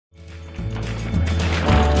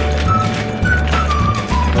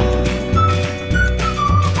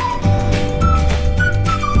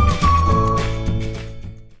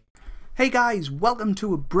Hey guys, welcome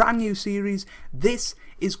to a brand new series. This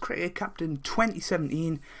is Cricket Captain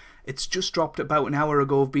 2017. It's just dropped about an hour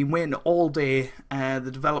ago. I've been waiting all day.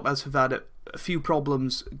 The developers have had a few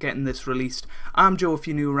problems getting this released. I'm Joe if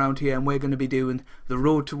you're new around here, and we're going to be doing the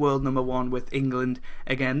road to world #1 with England.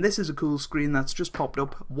 Again, this is a cool screen that's just popped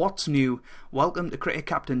up. What's new? Welcome to Cricket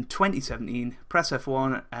Captain 2017. Press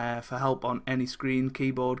F1 for help on any screen,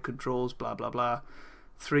 keyboard controls, blah blah blah.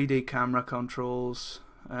 3D camera controls.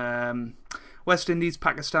 West Indies,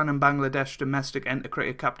 Pakistan and Bangladesh domestic enter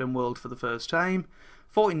Cricket Captain World for the first time.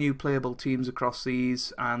 40 new playable teams across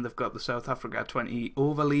these, and they've got the South Africa 20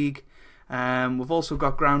 Over League. We've also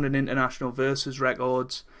got ground and international versus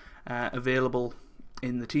records available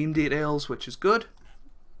in the team details, which is good,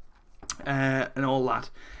 and all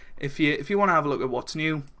that. If you want to have a look at what's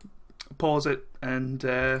new, pause it and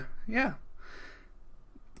yeah.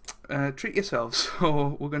 Treat yourselves.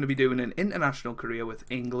 So we're going to be doing an international career with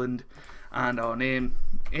England, and our name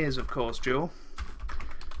is of course Joe,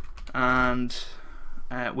 and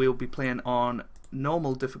we'll be playing on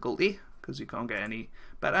normal difficulty because you can't get any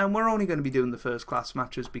better, and we're only going to be doing the first class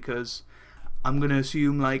matches because I'm going to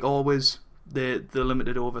assume, like always, the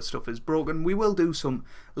limited over stuff is broken. We will do some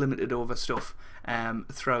limited over stuff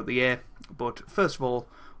throughout the year, but first of all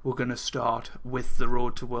we're going to start with the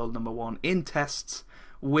road to world #1 in tests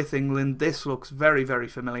with England. This looks very, very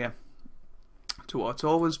familiar to what it's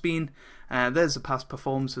always been. There's the past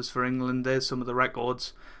performances for England. There's some of the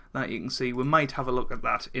records that you can see. We might have a look at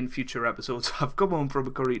that in future episodes. I've come home from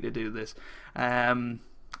a curry to do this.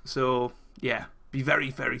 So, yeah, be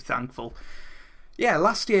very, very thankful. Yeah,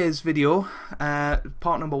 last year's video,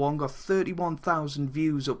 part #1, got 31,000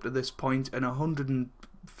 views up to this point and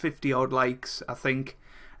 150 odd likes, I think.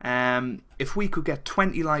 If we could get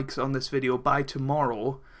 20 likes on this video by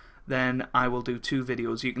tomorrow, then I will do 2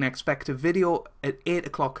 videos. You can expect a video at 8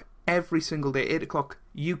 o'clock every single day, 8 o'clock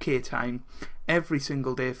UK time, every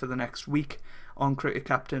single day for the next week on Cricket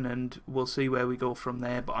Captain, and we'll see where we go from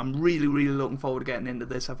there. But I'm really, really looking forward to getting into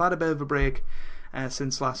this. I've had a bit of a break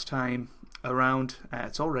since last time around.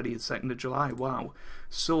 It's already the 2nd of July, wow.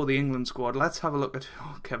 So the England squad, let's have a look at,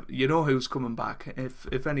 Kevin, you know who's coming back.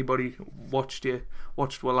 If anybody watched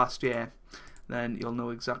well last year, then you'll know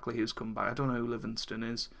exactly who's coming back. I don't know who Livingston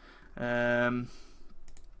is.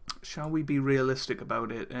 Shall we be realistic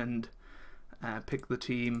about it and pick the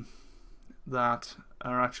team that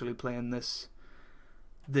are actually playing this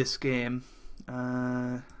game?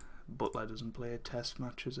 Butler doesn't play test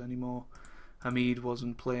matches anymore. Hamid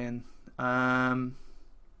wasn't playing.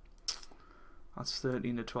 That's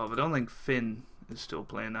 13 to 12. I don't think Finn is still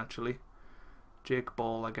playing, actually. Jake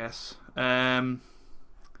Ball, I guess. I'm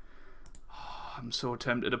so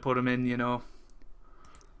tempted to put him in, you know.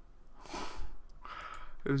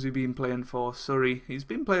 Who's he been playing for? Surrey. He's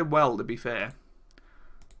been playing well, to be fair.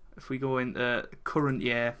 If we go into current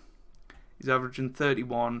year, he's averaging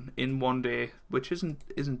 31 in one day, which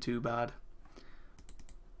isn't too bad.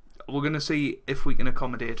 We're going to see if we can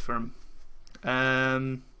accommodate for him.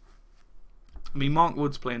 I mean, Mark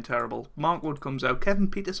Wood's playing terrible. Mark Wood comes out. Kevin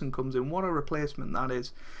Pietersen comes in. What a replacement that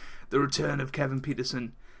is. The return of Kevin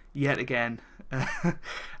Pietersen yet again.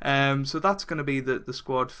 So that's going to be the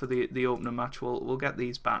squad for the opening match. We'll get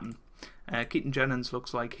these batting. Keaton Jennings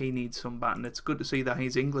looks like he needs some batting. It's good to see that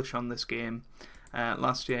he's English on this game.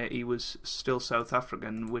 Last year he was still South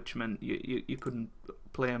African, which meant you couldn't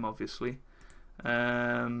play him, obviously.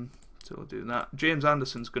 So we'll do that. James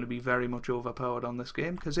Anderson's going to be very much overpowered on this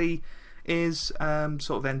game because he is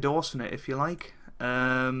sort of endorsing it, if you like.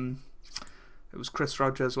 It was Chris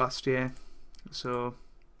Rogers last year, so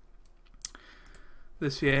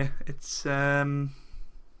this year it's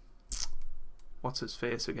what's his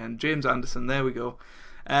face again? James Anderson. There we go.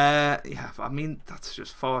 Yeah, I mean that's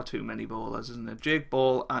just far too many bowlers, isn't it? Jake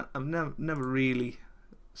Ball, I've never really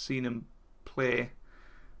seen him play.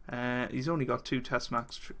 He's only got 2 test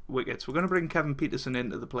match wickets. We're going to bring Kevin Pietersen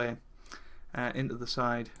into the play. Into the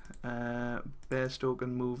side. Bairstow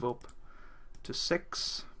can move up to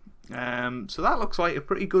 6. So that looks like a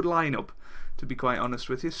pretty good lineup, to be quite honest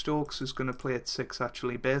with you. Stokes is going to play at 6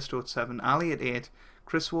 actually. Bairstow at 7. Ali at 8.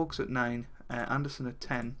 Chris Wokes at 9. Anderson at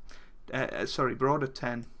 10. Broad at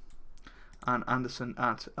 10. And Anderson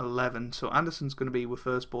at 11. So Anderson's going to be with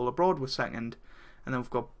first bowler. Broad with second. And then we've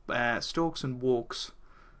got Stokes and Wokes.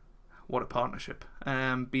 What a partnership.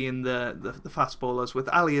 Being the fast bowlers with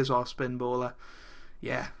Ali as our spin bowler.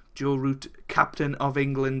 Yeah, Joe Root, captain of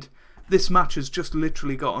England. This match has just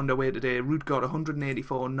literally got underway today. Root got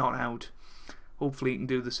 184 not out. Hopefully he can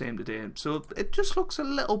do the same today. So it just looks a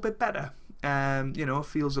little bit better. You know,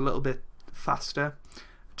 feels a little bit faster.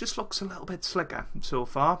 Just looks a little bit slicker so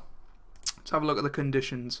far. Let's have a look at the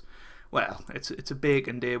conditions. Well, it's a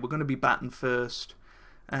bacon day. We're going to be batting first,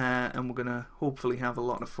 and we're going to hopefully have a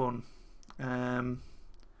lot of fun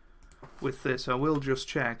with this. I will just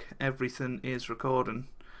check everything is recording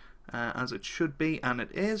as it should be, and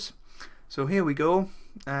it is. So here we go.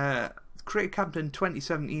 Cricket Captain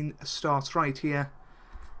 2017 starts right here.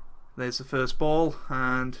 There's the first ball,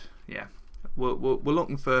 and yeah, we're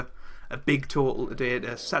looking for a big total today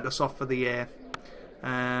to set us off for the year.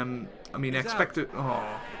 I mean, expect it.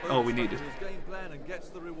 Oh, we need it.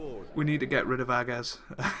 We need to get rid of Agaz.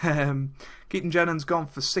 Keaton Jennings gone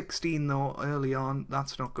for 16 though early on.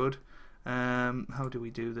 That's not good. How do we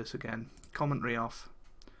do this again? Commentary off.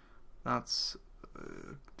 That's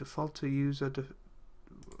default to user.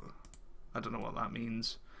 I don't know what that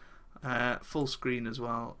means. Full screen as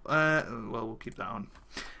well. Well, we'll keep that on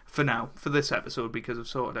for now, for this episode, because I've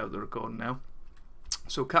sorted out the recording now.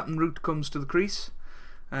 So Captain Root comes to the crease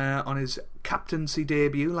on his captaincy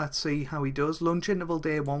debut. Let's see how he does. Lunch interval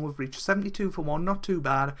day 1, we've reached 72 for 1, not too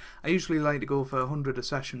bad. I usually like to go for 100 a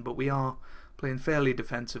session, but we are playing fairly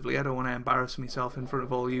defensively. I don't want to embarrass myself in front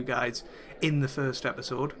of all you guys in the first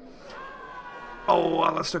episode. Oh,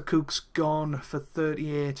 Alistair Cook's gone for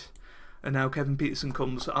 38. And now Kevin Pietersen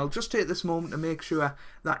comes. I'll just take this moment to make sure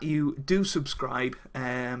that you do subscribe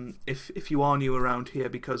if you are new around here,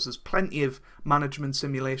 because there's plenty of management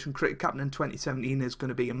simulation. Cricket Captain in 2017 is going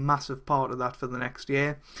to be a massive part of that for the next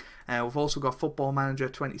year. We've also got Football Manager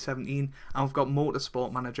 2017, and we've got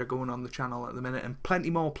Motorsport Manager going on the channel at the minute, and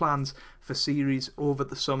plenty more plans for series over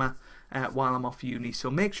the summer while I'm off uni.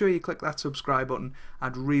 So make sure you click that subscribe button.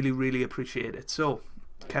 I'd really, really appreciate it. So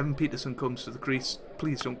Kevin Pietersen comes to the crease.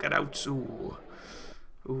 Please don't get out. Ooh.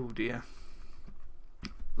 Oh dear.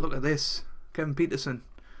 Look at this. Kevin Pietersen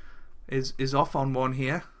is off on one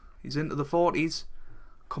here. He's into the 40s.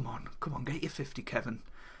 Come on, get your 50, Kevin.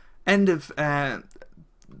 End of the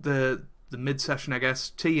mid-session, I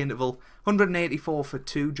guess. T interval. 184 for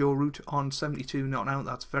 2. Joe Root on 72 not out.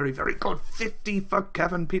 That's very, very good. 50 for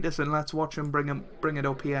Kevin Pietersen. Let's watch him bring it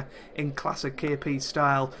up here in classic KP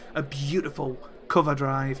style. A beautiful cover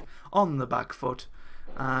drive on the back foot,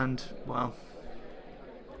 and well,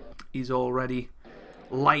 he's already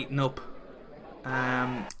lighting up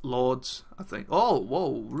Lords, I think. Oh,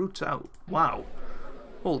 whoa, Root's out. Wow,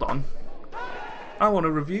 hold on, I want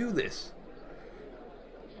to review this.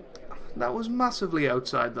 That was massively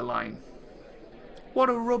outside the line. What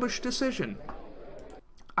a rubbish decision.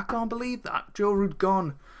 I can't believe that. Joe Root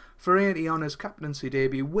gone for 80 on his captaincy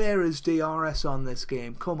debut. Where is DRS on this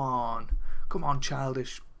game? Come on,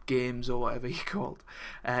 Childish Games, or whatever you called.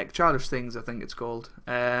 Childish Things, I think it's called.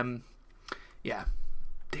 Yeah,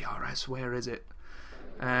 DRS, where is it?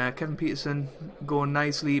 Kevin Pietersen going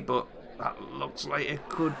nicely, but that looks like it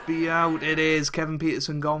could be out. It is. Kevin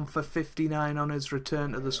Pietersen gone for 59 on his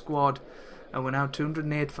return to the squad, and we're now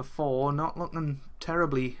 208 for 4. Not looking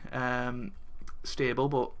terribly stable,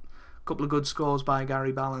 but a couple of good scores by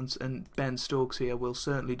Gary Balance, and Ben Stokes here will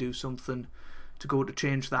certainly do something to go to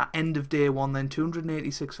change that. End of day 1 then,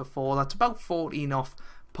 286 for 4. That's about 14 off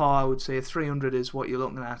par, I would say. 300 is what you're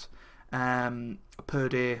looking at per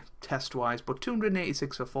day test wise, but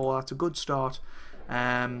 286 for 4, that's a good start,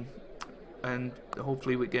 and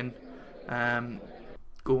hopefully we can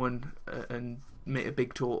go and make a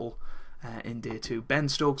big total in day 2. Ben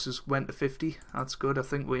Stokes has went to 50. That's good. I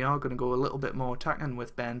think we are going to go a little bit more attacking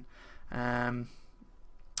with Ben.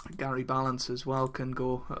 Gary Balance as well can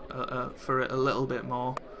go for it a little bit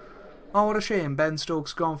more. Oh, what a shame. Ben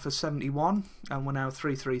Stokes gone for 71, and we're now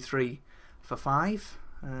 333 for 5.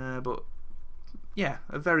 But yeah,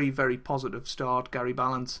 a very, very positive start. Gary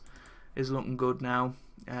Balance is looking good now.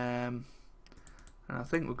 And I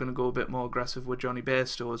think we're going to go a bit more aggressive with Johnny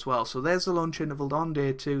Bairstow as well. So there's the lunch interval on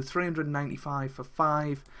day 2, 395 for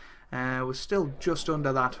 5. We're still just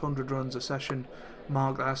under that 100 runs a session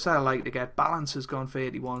mark that I said I like to get. Balance has gone for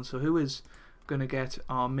 81, so who is going to get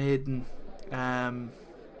our maiden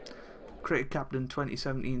Cricket Captain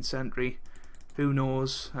 2017 century? Who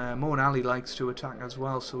knows? Moen Ali likes to attack as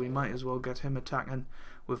well, so we might as well get him attacking.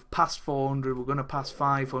 We've passed 400, we're going to pass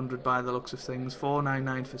 500 by the looks of things.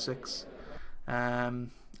 499 for 6.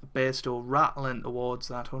 Bairstow rattling towards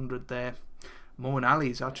that 100 there. Moen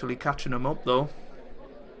Ali's actually catching him up though.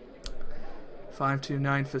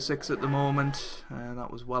 529 for 6 at the moment. That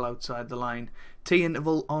was well outside the line. T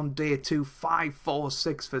interval on day 2,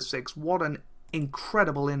 546 for 6. What an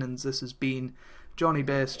incredible innings this has been. Johnny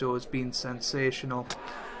Bairstow has been sensational.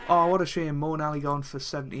 Oh, what a shame. Moen Ali gone for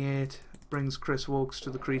 78. Brings Chris Wokes to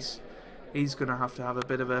the crease. He's going to have a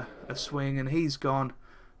bit of a swing, and he's gone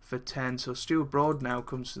for 10. So Stuart Broad now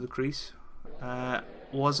comes to the crease.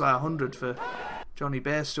 Was that 100 for Johnny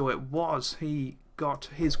Bairstow? It was. He got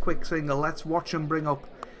his quick single. Let's watch him bring up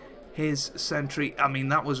his century. I mean,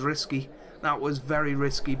 that was risky. That was very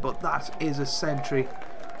risky, but that is a century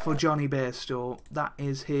for Johnny Bairstow. That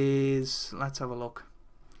is his, let's have a look,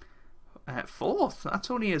 fourth. That's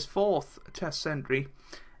only his fourth test century.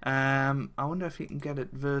 I wonder if he can get it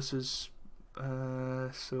versus,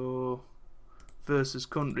 versus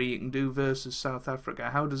country. You can do versus South Africa.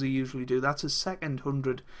 How does he usually do? That's his second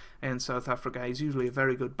 100 in South Africa. He's usually a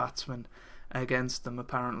very good batsman against them,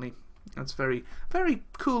 apparently. That's very, very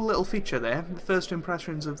cool little feature there. The first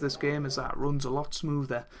impressions of this game is that it runs a lot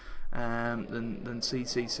smoother than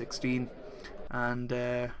CC16, and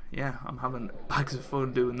yeah, I'm having bags of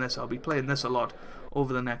fun doing this. I'll be playing this a lot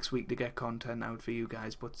over the next week to get content out for you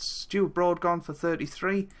guys. But Stuart Broad gone for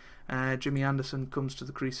 33. Jimmy Anderson comes to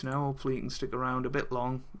the crease now. Hopefully he can stick around a bit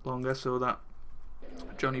longer so that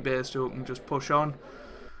Johnny Bairstow can just push on.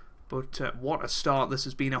 But what a start this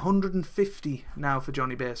has been. 150 now for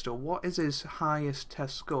Johnny Bairstow. What is his highest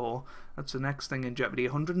test score? That's the next thing in jeopardy.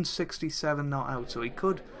 167 not out. So he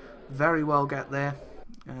could very well get there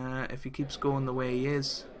if he keeps going the way he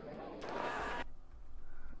is.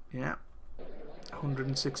 Yeah.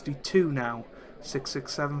 162 now.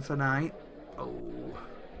 667 for 9. Oh.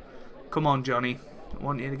 Come on, Johnny. I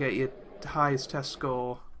want you to get your highest test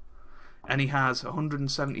score. And he has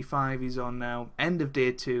 175 he's on now. End of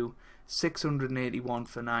day 2, 681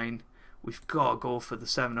 for 9. We've got to go for the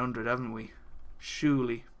 700, haven't we?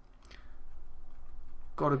 Surely.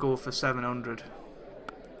 Got to go for 700.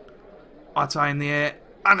 That's high in the air.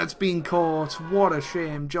 And it's been caught. What a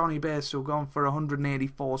shame. Johnny Bairstow gone for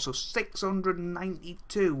 184. So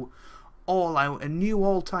 692 all out. A new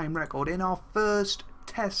all-time record in our first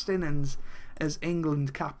test innings as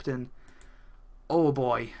England captain. Oh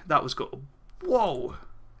boy, that was good. Whoa,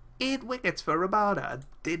 8 wickets for Rabada. I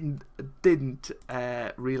didn't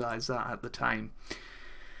realise that at the time.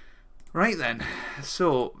 Right then,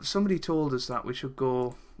 so somebody told us that we should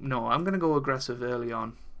go. No, I'm going to go aggressive early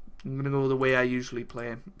on. I'm going to go the way I usually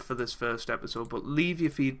play for this first episode. But leave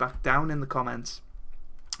your feedback down in the comments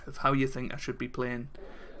of how you think I should be playing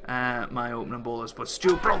my opening bowlers. But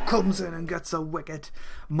Stuart Broad comes in and gets a wicket.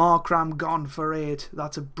 Markram gone for 8.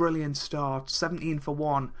 That's a brilliant start. 17 for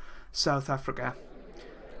 1 South Africa.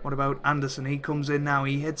 What about Anderson? He comes in now.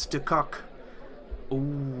 He hits de Kock.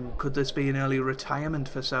 Ooh, could this be an early retirement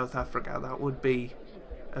for South Africa? That would be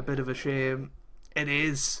a bit of a shame. It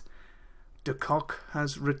is. De Kock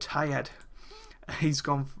has retired. He's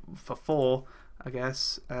gone for 4, I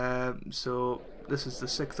guess. So this is the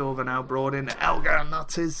 6th over now. Broad in Elgar, and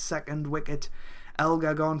that's his second wicket.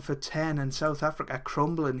 Elgar gone for 10, and South Africa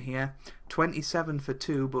crumbling here. 27 for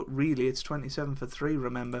 2, but really it's 27 for 3,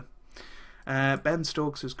 remember. Ben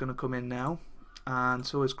Stokes is going to come in now, and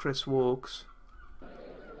so is Chris Wokes.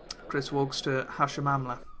 Chris Wokes to Hashim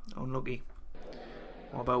Amla. Unlucky.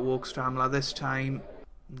 What about Wokes to Amla this time?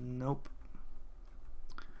 Nope.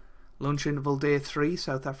 Lunch interval day 3,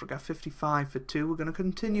 South Africa 55 for 2. We're going to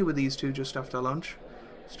continue with these two just after lunch.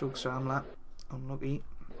 Stokes to Amla. Unlucky.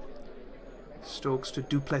 Stokes to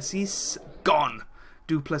Du Plessis. Gone.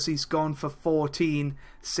 Du Plessis gone for 14.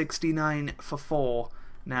 69 for 4.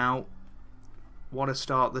 Now, what a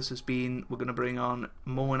start this has been. We're going to bring on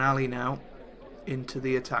Moeen Ali now into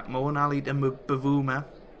the attack. Moeen Ali to Bavuma.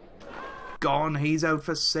 Gone. He's out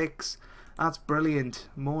for 6. That's brilliant.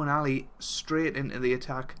 Moeen Ali straight into the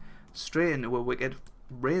attack. Straight into a wicket.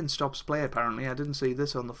 Rain stops play apparently. I didn't see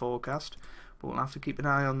this on the forecast, but we'll have to keep an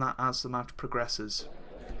eye on that as the match progresses.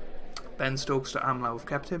 Ben Stokes to Amla. We've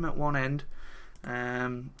kept him at one end.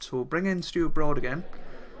 So we'll bring in Stuart Broad again.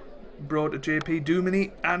 Broad to JP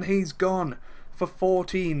Duminy, and he's gone for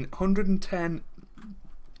 14. 110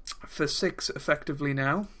 for 6 effectively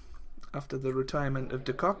now, after the retirement of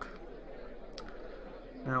de Kock.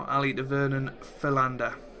 Now Ali to Vernon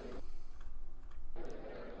Philander.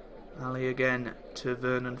 Ali again to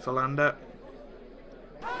Vernon Philander.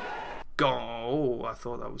 Go! Oh, I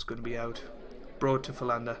thought that was going to be out. Broad to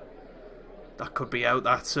Philander. That could be out.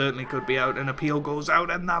 That certainly could be out. An appeal goes out,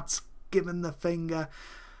 and that's given the finger.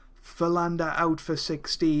 Philander out for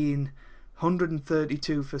 16.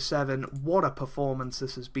 132 for 7. What a performance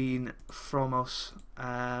this has been from us.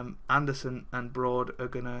 Anderson and Broad are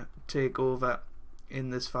going to take over in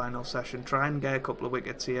this final session. Try and get a couple of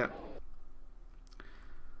wickets here.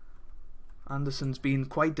 Anderson's been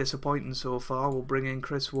quite disappointing so far. We'll bring in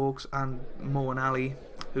Chris Wokes and Moeen Ali,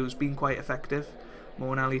 who's been quite effective.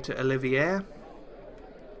 Moeen Ali to Olivier.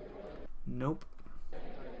 Nope.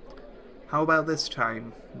 How about this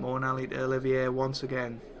time? Moeen Ali to Olivier once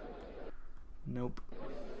again. Nope.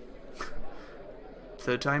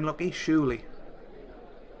 Third time lucky, surely.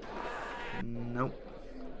 Nope.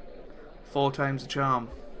 4 times the charm.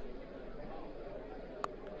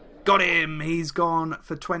 Got him! He's gone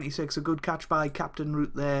for 26. A good catch by Captain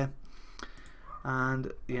Root there.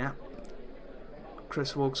 And, yeah.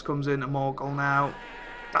 Chris Wokes comes into Morkel now.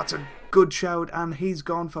 That's a good shout, and he's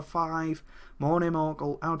gone for 5. Morne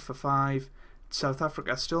Morkel out for 5. South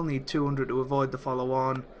Africa still need 200 to avoid the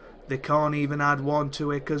follow-on. They can't even add 1 to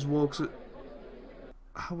it because Wokes...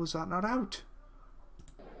 How was that not out?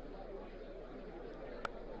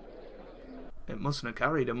 It mustn't have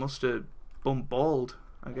carried. It must have bumped balled,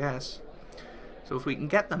 I guess. So if we can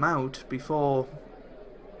get them out before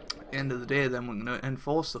the end of the day, then we're going to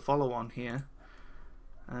enforce the follow-on here.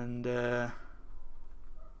 And,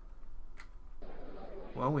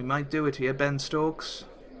 well, we might do it here. Ben Stokes.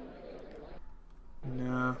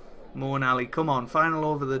 No. Moen Ali, come on. Final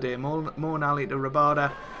over the day. Moen Ali to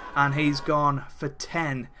Rabada. And he's gone for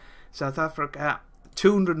 10. South Africa,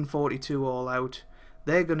 242 all out.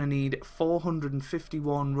 They're going to need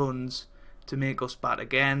 451 runs to make us bat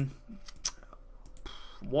again.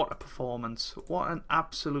 What a performance. What an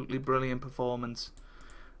absolutely brilliant performance.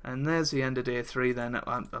 And there's the end of day 3 then.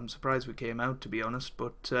 I'm surprised we came out, to be honest.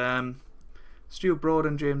 But Stuart Broad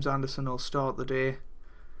and James Anderson will start the day.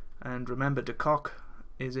 And remember, de Kock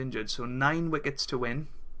is injured. So 9 wickets to win.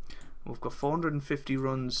 We've got 450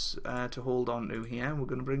 runs to hold on to here. We're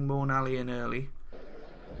going to bring Moen Ali in early.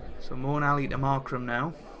 So Moen Ali to Markram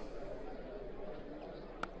now.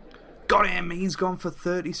 Got him! He's gone for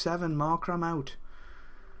 37. Markram out.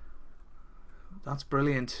 That's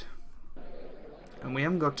brilliant. And we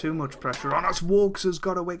haven't got too much pressure on us. Wokes has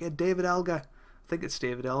got a wicket. David Elgar. I think it's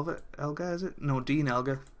David Elgar, is it? No, Dean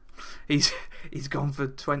Elgar. He's gone for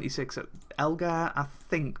 26. Elgar, I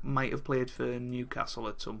think, might have played for Newcastle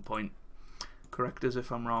at some point. Correct us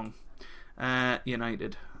if I'm wrong.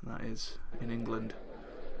 United, that is, in England.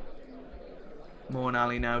 Moen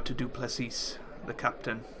Ali now to du Plessis, the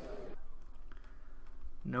captain.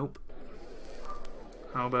 Nope.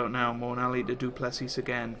 How about now, Moen Ali to du Plessis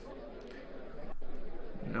again?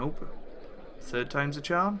 Nope. 3rd time's a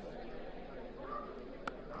charm.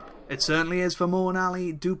 It certainly is for Moen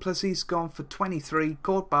Ali. Du Plessis gone for 23,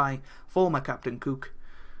 caught by former Captain Cook.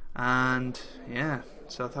 And, yeah,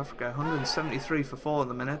 South Africa 173 for 4 at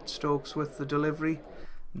the minute. Stokes with the delivery.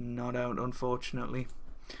 Not out, unfortunately.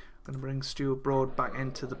 Going to bring Stuart Broad back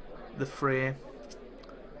into the fray.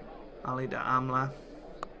 Ali to Amla.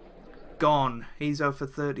 Gone. He's out for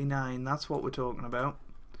 39. That's what we're talking about.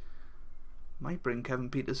 Might bring Kevin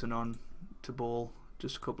Pietersen on to bowl.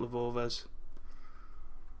 Just a couple of overs.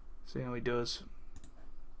 See how he does.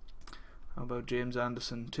 How about James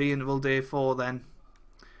Anderson? T interval day 4 then.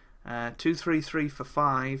 2-3-3 for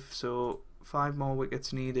 5. So 5 more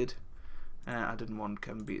wickets needed. I didn't want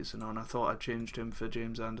Kevin Pietersen on. I thought I changed him for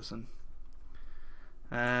James Anderson.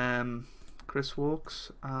 Chris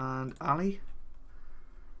Wokes and Ali.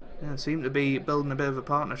 Yeah, seem to be building a bit of a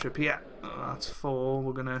partnership here. Oh, that's 4.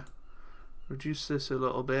 We're going to reduce this a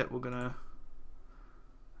little bit. We're going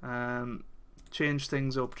to change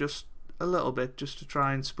things up just a little bit, just to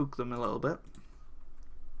try and spook them a little bit.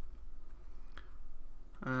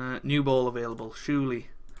 New ball available. Surely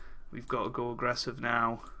we've got to go aggressive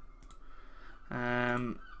now.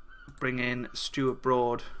 Bring in Stuart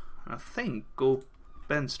Broad. I think go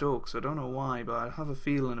Ben Stokes. I don't know why, but I have a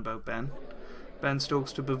feeling about Ben. Ben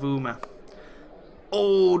Stokes to Bavuma.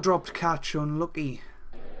 Oh, dropped catch, unlucky.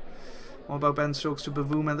 What about Ben Stokes to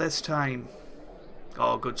Bavuma this time?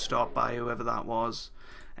 Oh, good stop by whoever that was.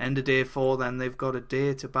 End of day 4 then. They've got a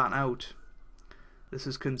day to bat out. This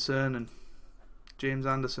is concerning. James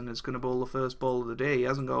Anderson is going to bowl the first ball of the day. He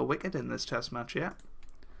hasn't got a wicket in this test match yet.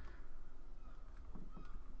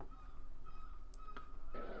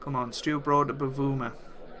 Come on, Stuart Broad to Bavuma.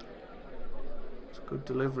 It's a good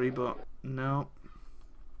delivery, but no.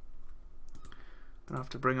 Gonna have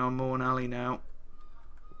to bring on Moen Ali now.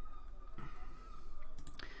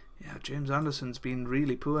 Yeah, James Anderson's been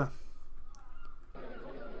really poor.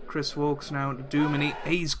 Chris Wokes now to Doomany.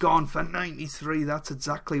 He's gone for 93. That's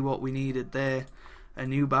exactly what we needed there. A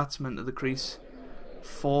new batsman to the crease.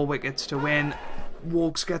 4 wickets to win.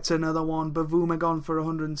 Wokes gets another one. Bavuma gone for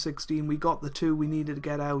 116. We got the 2 we needed to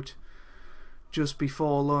get out just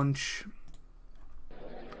before lunch.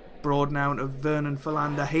 Broad now to Vernon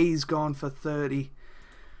Philander. He's gone for 30.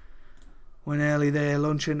 Went early there.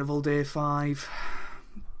 Lunch interval day 5.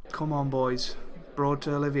 Come on, boys. Broad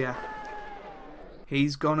to Olivia.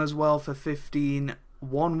 He's gone as well for 15.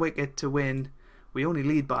 1 wicket to win. We only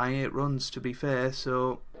lead by 8 runs, to be fair,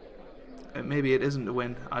 so maybe it isn't a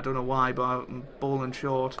win. I don't know why, but I'm bowling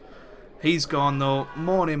short. He's gone though.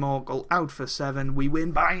 Morning Morkel out for 7. We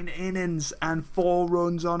win by an innings and 4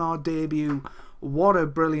 runs on our debut. What a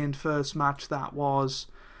brilliant first match that was.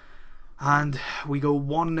 And we go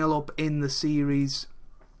 1-0 up in the series.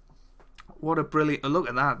 What a brilliant... Look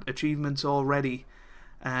at that. Achievements already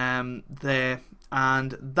there.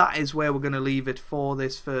 And that is where we're going to leave it for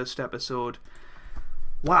this first episode.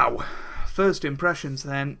 Wow. First impressions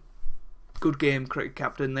then. Good game, Cricket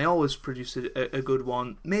Captain. They always produce a good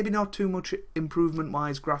one. Maybe not too much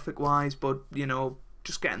improvement-wise, graphic-wise, but, you know,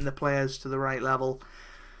 just getting the players to the right level.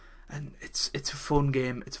 And it's a fun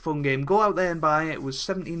game. It's a fun game. Go out there and buy it. It was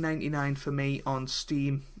 $17.99 for me on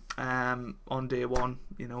Steam on day one.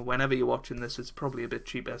 You know, whenever you're watching this, it's probably a bit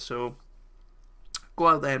cheaper. So go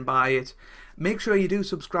out there and buy it. Make sure you do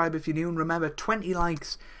subscribe if you're new. And remember, 20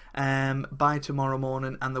 likes by tomorrow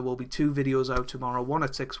morning, and there will be 2 videos out tomorrow, one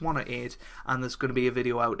at 6, one at 8, and there's going to be a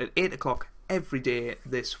video out at 8 o'clock every day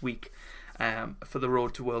this week for the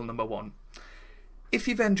road to world number 1. If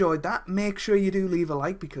you've enjoyed that, make sure you do leave a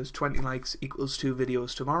like, because 20 likes equals 2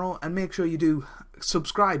 videos tomorrow, and make sure you do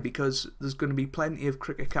subscribe, because there's going to be plenty of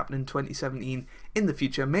Cricket Captain 2017 in the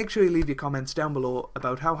future. Make sure you leave your comments down below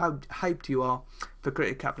about how hyped you are for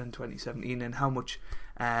Cricket Captain 2017 and how much,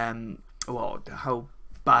 well, how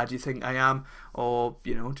bad you think I am, or,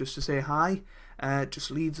 you know, just to say hi.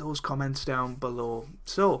 Just leave those comments down below.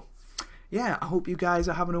 So yeah, I hope you guys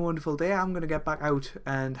are having a wonderful day. I'm going to get back out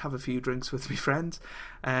and have a few drinks with my friends.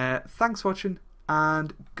 Thanks for watching,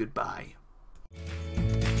 and goodbye.